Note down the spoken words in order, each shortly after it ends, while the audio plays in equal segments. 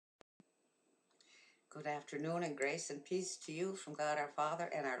Good afternoon, and grace and peace to you from God our Father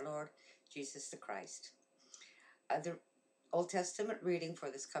and our Lord Jesus the Christ. The Old Testament reading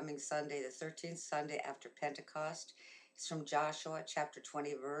for this coming Sunday, the 13th Sunday after Pentecost, is from Joshua chapter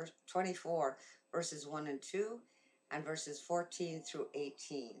 24, verses 1 and 2, and verses 14 through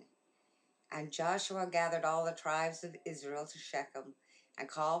 18. And Joshua gathered all the tribes of Israel to Shechem, and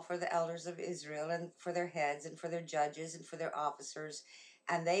called for the elders of Israel, and for their heads, and for their judges, and for their officers,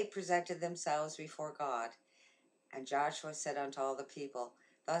 and they presented themselves before God. And Joshua said unto all the people,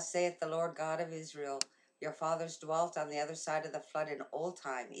 Thus saith the Lord God of Israel, Your fathers dwelt on the other side of the flood in old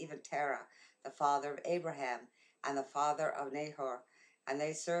time, even Terah, the father of Abraham, and the father of Nahor, and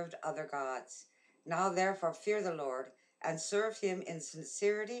they served other gods. Now therefore fear the Lord, and serve him in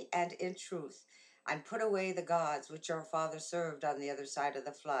sincerity and in truth, and put away the gods which your fathers served on the other side of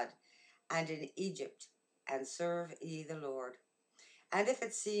the flood, and in Egypt, and serve ye the Lord. And if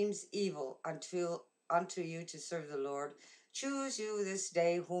it seems evil unto you to serve the Lord, choose you this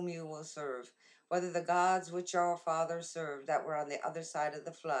day whom you will serve, whether the gods which our fathers served that were on the other side of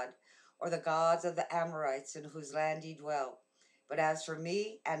the flood, or the gods of the Amorites in whose land ye dwell. But as for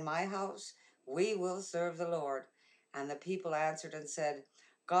me and my house, we will serve the Lord. And the people answered and said,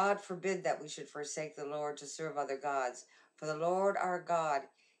 God forbid that we should forsake the Lord to serve other gods. For the Lord our God,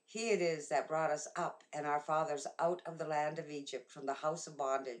 he it is that brought us up and our fathers out of the land of Egypt from the house of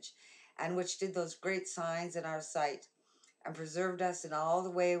bondage, and which did those great signs in our sight, and preserved us in all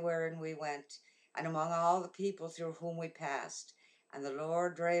the way wherein we went, and among all the people through whom we passed. And the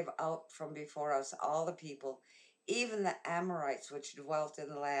Lord drave out from before us all the people, even the Amorites which dwelt in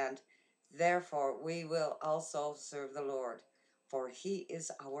the land. Therefore we will also serve the Lord, for he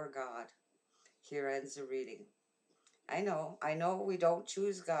is our God. Here ends the reading. I know we don't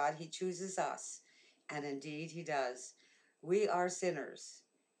choose God, he chooses us. And indeed he does. We are sinners,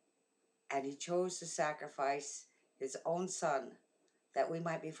 and he chose to sacrifice his own son that we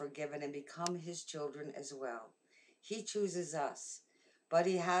might be forgiven and become his children as well. He chooses us, but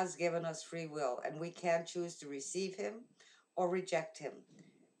he has given us free will, and we can choose to receive him or reject him.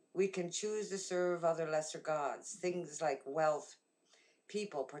 We can choose to serve other lesser gods, things like wealth,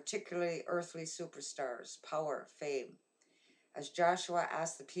 people, particularly earthly superstars, power, fame. As Joshua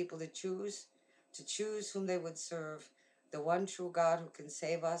asked the people to choose whom they would serve, the one true God who can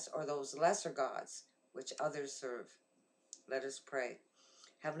save us, or those lesser gods which others serve. Let us pray.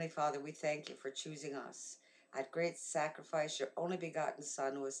 Heavenly Father, we thank you for choosing us. At great sacrifice, your only begotten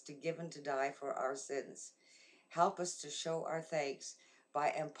Son was to give and to die for our sins. Help us to show our thanks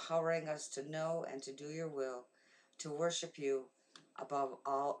by empowering us to know and to do your will, to worship you above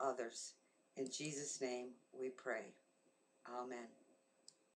all others. In Jesus' name we pray. Amen.